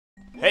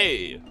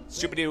Hey,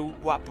 stupidoo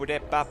wap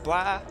bap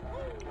blah.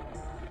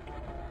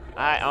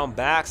 I'm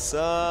back,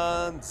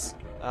 sons.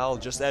 I'll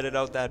just edit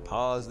out that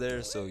pause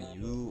there so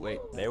you wait.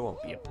 There won't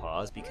be a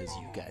pause because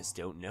you guys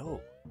don't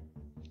know.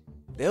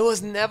 There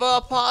was never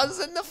a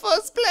pause in the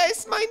first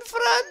place, my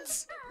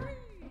friends.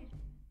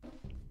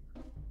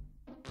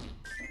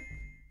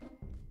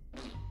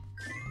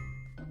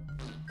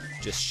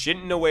 Just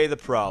shitting away the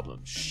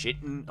problem.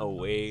 Shitting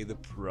away the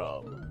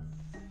problem.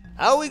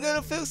 Are we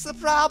gonna fix the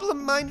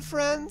problem, my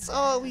friends?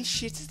 Or we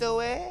shit it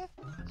away?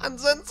 And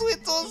then we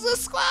do the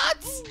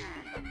squats?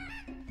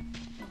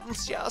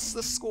 It's just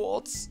the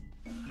squats.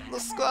 The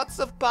squats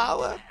of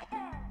power.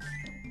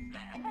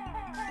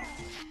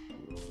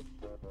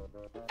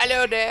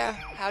 Hello there.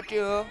 How do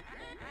you?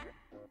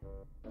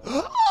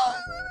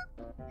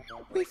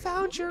 We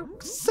found your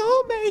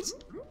soulmate.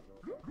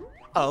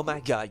 Oh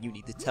my god, you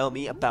need to tell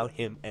me about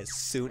him as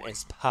soon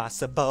as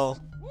possible.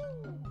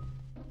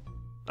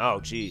 Oh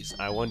jeez,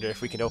 I wonder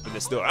if we can open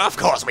this door. Of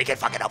course we can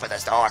fucking open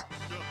this door!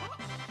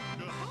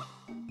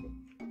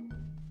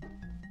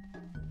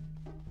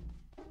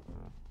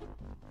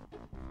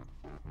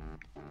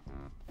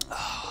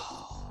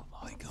 Oh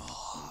my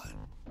god.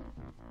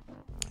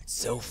 It's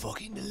so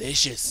fucking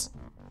delicious.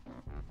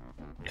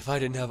 If I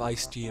didn't have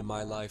iced tea in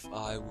my life,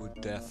 I would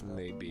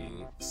definitely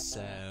be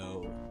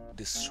so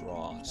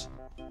distraught.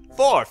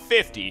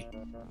 $4.50?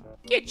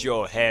 Get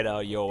your head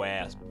out of your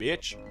ass,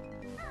 bitch.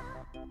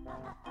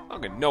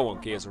 Fucking no one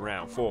cares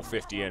around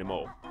 $4.50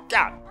 anymore.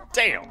 God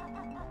damn!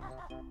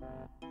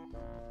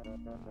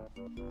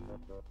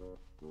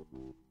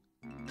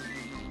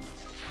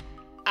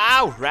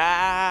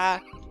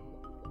 Alright!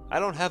 I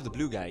don't have the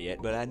blue guy yet,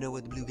 but I know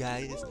what the blue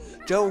guy is.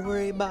 Don't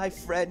worry, my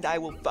friend, I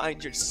will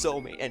find your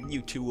soulmate and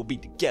you two will be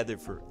together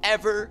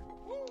forever.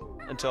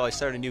 Until I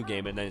start a new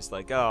game and then it's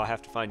like, oh, I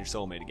have to find your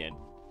soulmate again.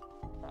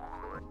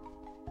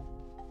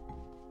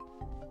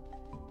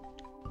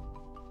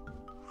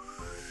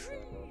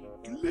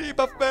 Leap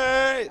of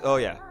faith! Oh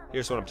yeah,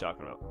 here's what I'm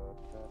talking about.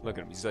 Look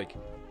at him, he's like...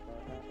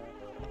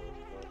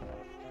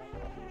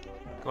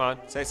 Come on,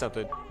 say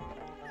something.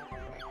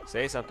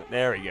 Say something.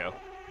 There we go.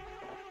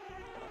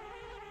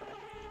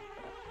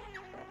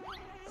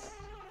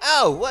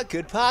 Oh, what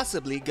could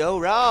possibly go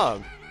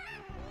wrong?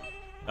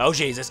 Oh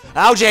Jesus!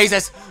 Oh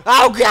Jesus!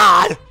 Oh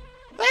God!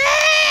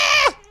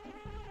 Ah!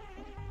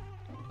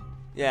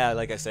 Yeah,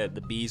 like I said,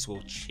 the bees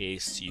will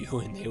chase you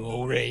and they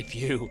will rape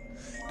you.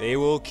 They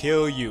will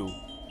kill you.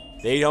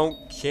 They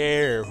don't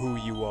care who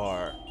you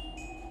are.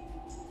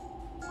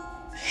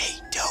 They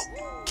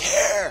don't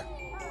care.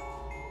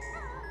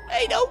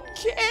 They don't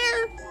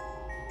care.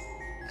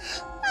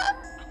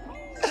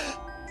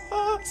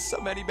 Oh, so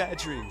many bad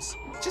dreams.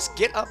 Just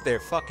get up there,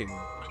 fucking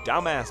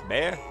dumbass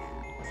bear.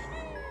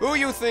 Who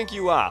you think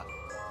you are?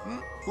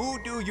 Hmm?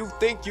 Who do you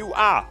think you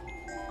are?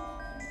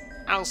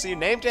 I don't see a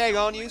name tag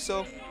on you,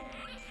 so...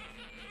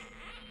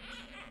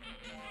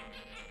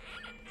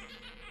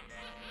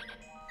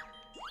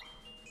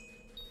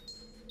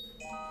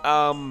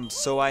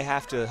 So I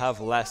have to have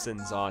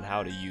lessons on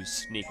how to use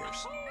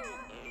sneakers.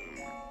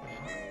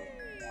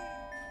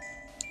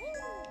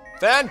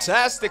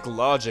 Fantastic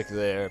logic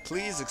there.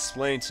 Please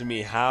explain to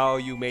me how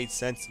you made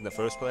sense in the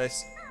first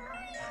place.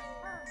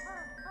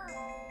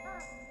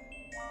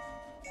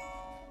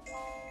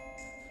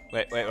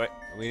 Wait.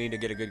 We need to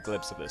get a good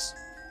glimpse of this.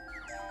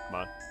 Come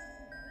on.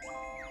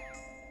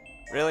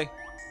 Really?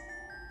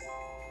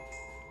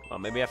 Well,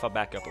 maybe if I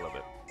back up a little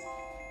bit.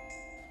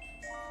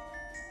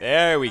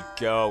 There we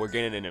go. We're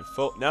getting it in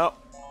full. No.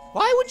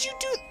 Why would you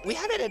do? We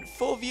had it in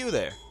full view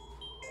there.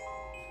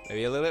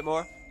 Maybe a little bit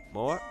more.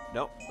 More?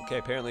 Nope. Okay,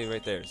 apparently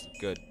right there is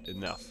good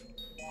enough.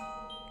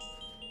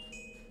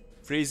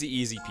 Freezy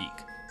easy peak.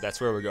 That's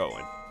where we're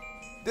going.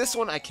 This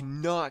one I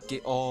cannot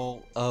get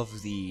all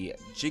of the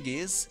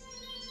jiggies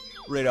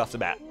right off the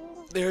bat.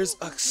 There's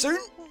a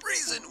certain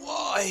reason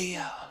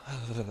why.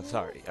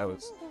 Sorry, I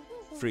was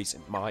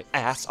freezing my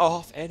ass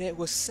off and it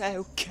was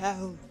so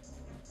cold.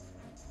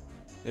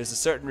 There's a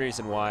certain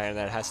reason why, and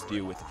that has to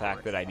do with the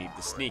fact that I need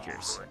the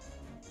sneakers.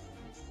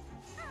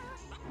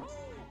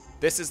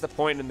 This is the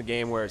point in the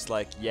game where it's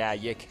like, yeah,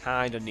 you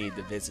kinda need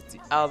to visit the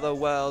other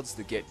worlds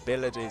to get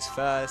abilities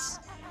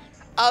first.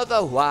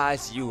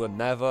 Otherwise, you will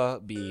never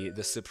be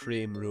the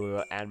supreme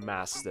ruler and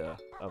master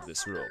of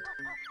this world.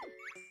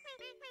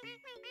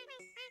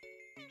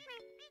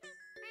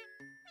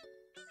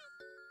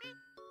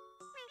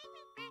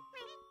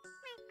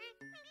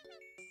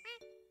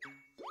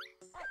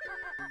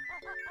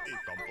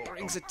 It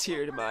brings a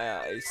tear to my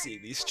eye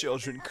seeing these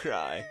children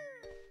cry.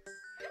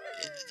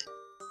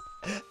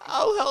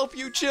 I'll help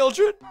you,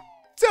 children.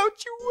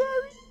 Don't you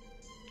worry.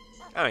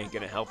 I ain't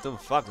gonna help them.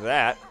 Fuck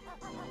that.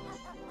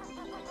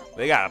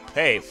 They gotta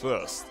pay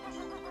first.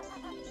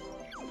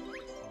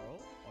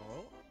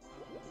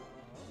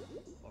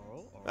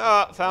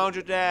 Oh, found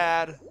your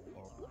dad.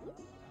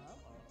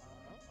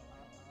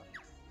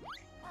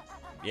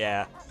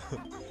 Yeah.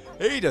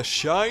 Ate a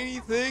shiny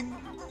thing?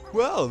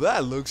 Well,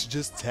 that looks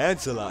just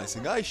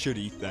tantalizing. I should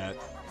eat that.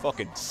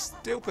 Fucking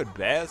stupid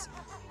bears.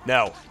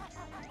 No.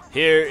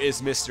 Here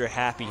is Mr.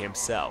 Happy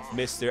himself.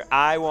 Mr.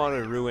 I want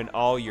to ruin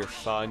all your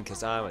fun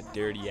because I'm a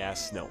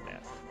dirty-ass snowman.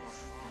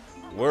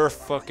 We're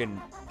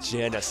fucking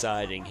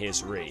genociding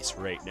his race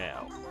right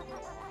now.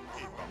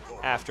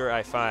 After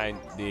I find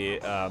the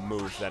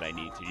move that I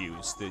need to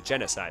use to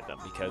genocide them,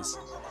 because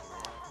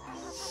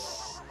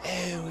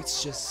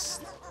it's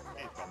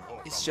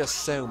just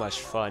so much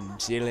fun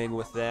dealing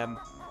with them.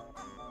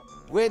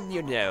 When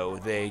you know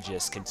they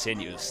just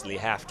continuously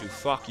have to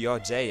fuck your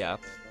day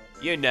up,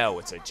 you know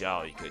it's a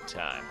jolly good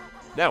time.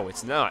 No,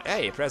 it's not.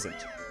 Hey, a present.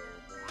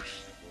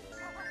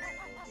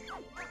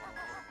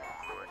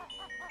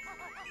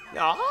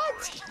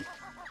 What?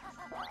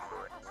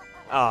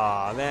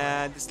 Aw,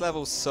 man, this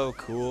level's so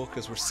cool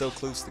because we're so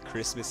close to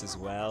Christmas as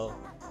well.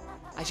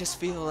 I just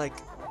feel like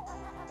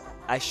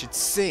I should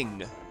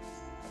sing,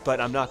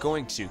 but I'm not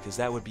going to because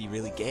that would be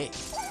really gay.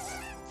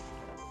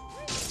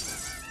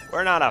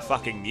 We're not a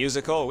fucking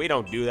musical. We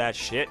don't do that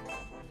shit.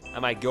 I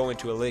might go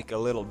into a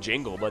little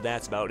jingle, but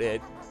that's about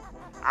it.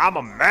 I'm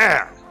a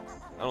man.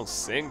 I don't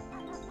sing.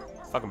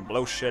 Fucking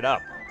blow shit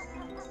up.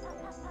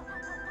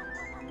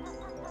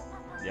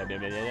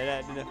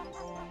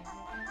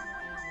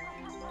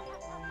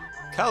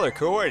 Color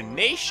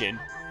coordination?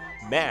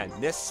 Man,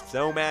 this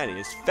snowman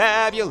is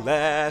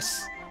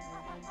fabulous.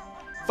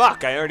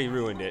 Fuck, I already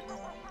ruined it.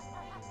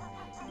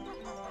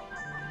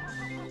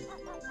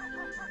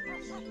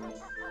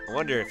 I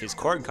wonder if his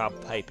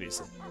corncob pipe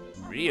is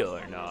real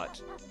or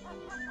not.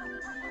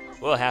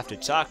 We'll have to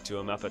talk to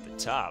him up at the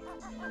top.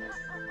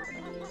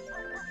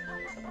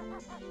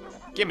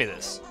 Give me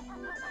this.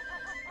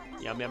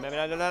 Yum yum yum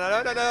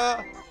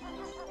no.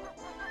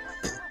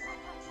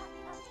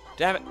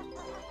 Damn it.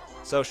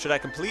 So should I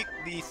complete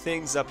the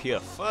things up here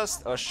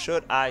first, or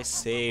should I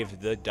save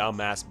the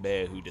dumbass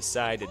bear who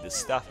decided to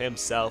stuff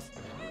himself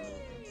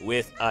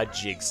with a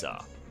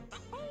jigsaw?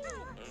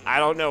 I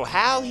don't know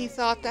how he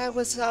thought that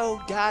was so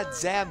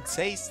goddamn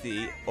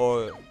tasty,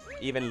 or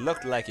even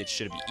looked like it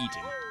should be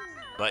eaten.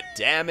 But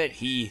damn it,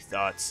 he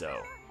thought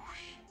so.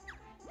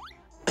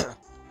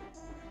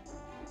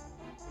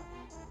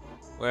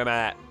 Where am I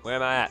at? Where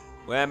am I at?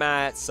 Where am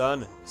I at,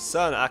 son?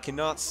 Son, I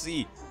cannot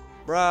see.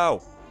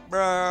 Bro!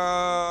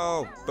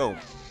 Bro! Boom.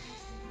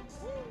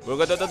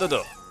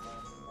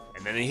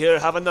 And then here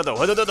have another.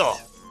 Oh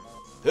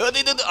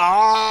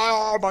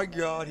my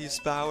god, his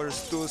power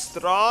is too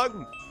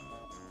strong.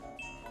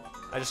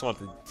 I just want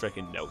the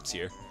freaking notes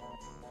here.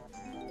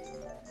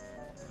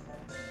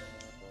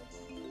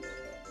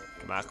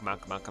 Come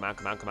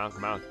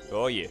on.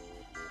 Oh yeah.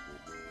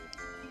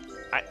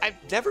 I've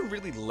never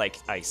really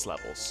liked ice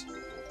levels.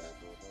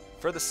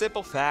 For the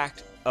simple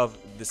fact of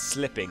the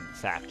slipping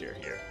factor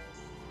here.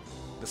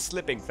 The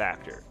slipping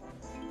factor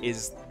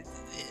is,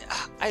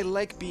 I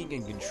like being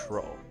in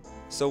control.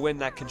 So when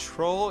that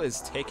control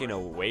is taken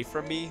away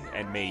from me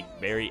and made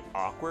very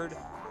awkward,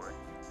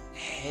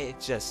 it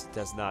just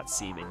does not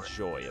seem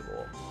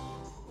enjoyable.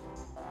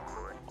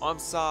 I'm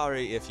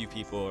sorry if you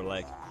people are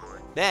like,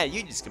 man,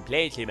 you just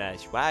complain too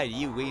much. Why do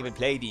you even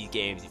play these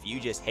games if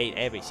you just hate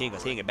every single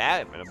thing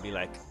about it? And I'll be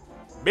like,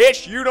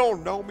 bitch, you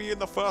don't know me in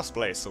the first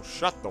place, so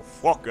shut the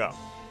fuck up.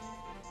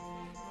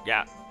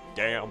 Yeah.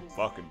 Damn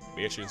fucking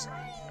bitches.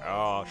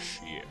 Oh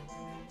shit.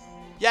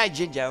 Yeah,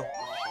 Jinjo.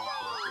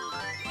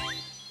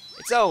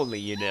 It's only,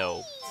 you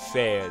know,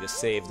 fair to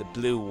save the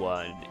blue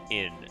one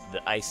in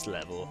the ice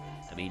level.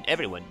 I mean,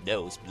 everyone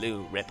knows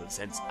blue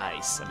represents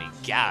ice. I mean,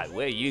 god,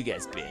 where you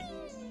guys been?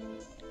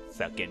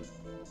 Fucking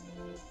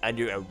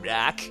under a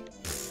rock?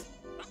 Pfft.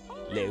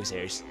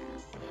 Losers.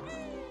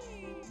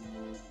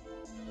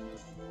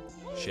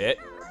 Shit,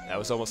 that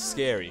was almost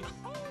scary.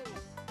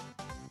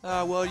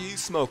 What are you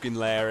smoking,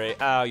 Larry?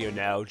 Oh, you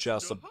know,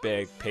 just a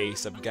big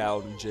piece of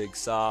golden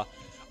jigsaw.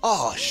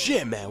 Oh,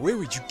 shit, man, where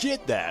would you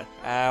get that?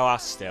 Oh, I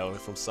stole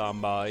it from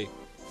somebody.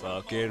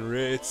 Fucking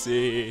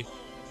ritzy.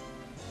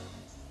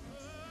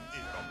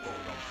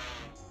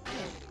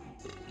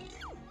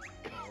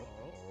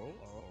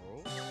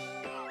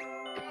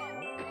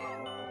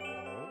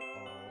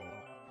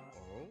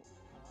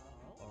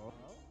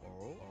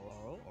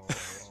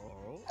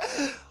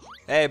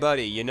 Hey,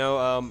 buddy, you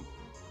know,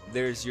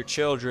 there's your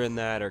children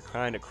that are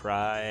kind of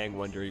crying,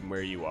 wondering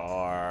where you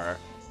are.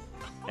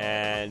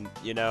 And,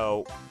 you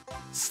know,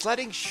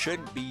 sledding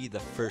shouldn't be the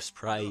first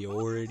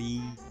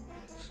priority.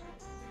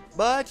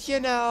 But, you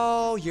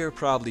know, you're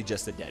probably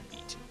just a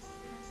deadbeat.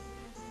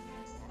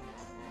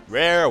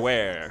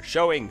 Rareware,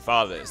 showing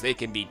fathers they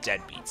can be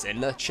deadbeats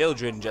and the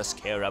children just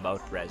care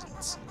about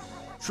presents.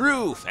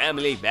 True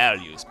family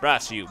values,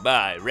 brought to you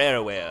by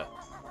Rareware.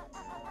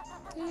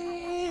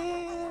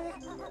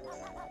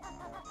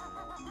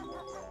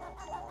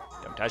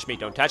 Don't touch me,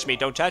 don't touch me,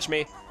 don't touch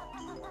me!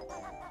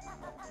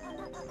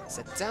 I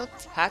said, don't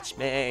touch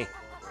me!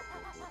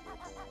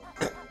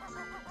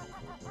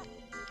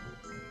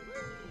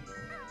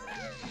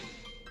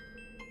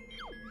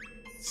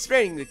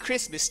 Spreading the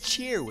Christmas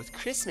cheer with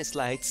Christmas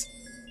lights.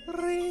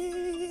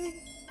 The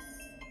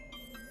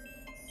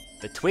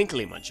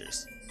Twinkly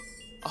Munchers.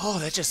 Oh,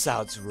 that just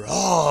sounds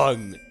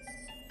wrong!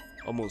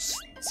 Almost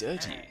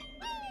dirty.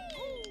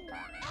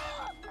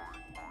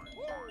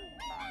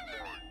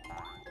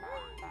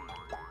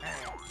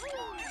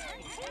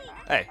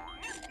 Hey.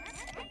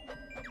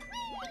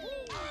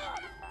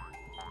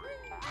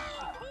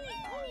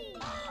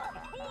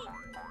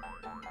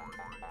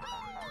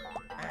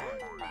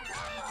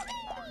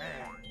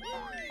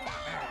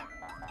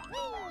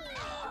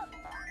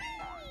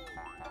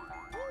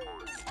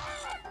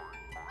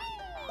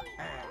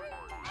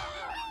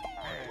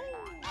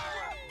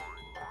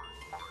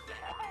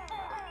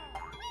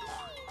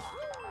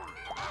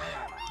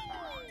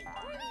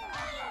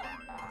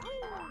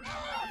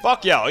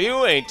 Fuck y'all,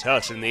 you ain't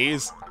touching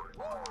these.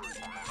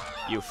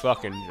 You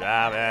fucking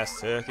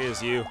jive-ass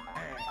turkeys, you.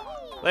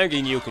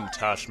 Thinking you can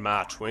touch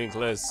my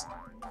twinklers.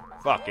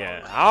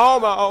 Fucking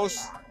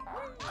almost.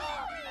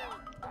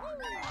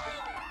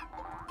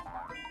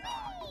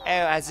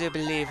 Oh, I do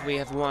believe we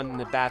have won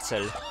the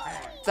battle.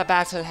 The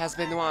battle has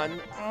been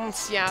won.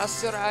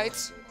 Yes,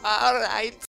 right. Alright.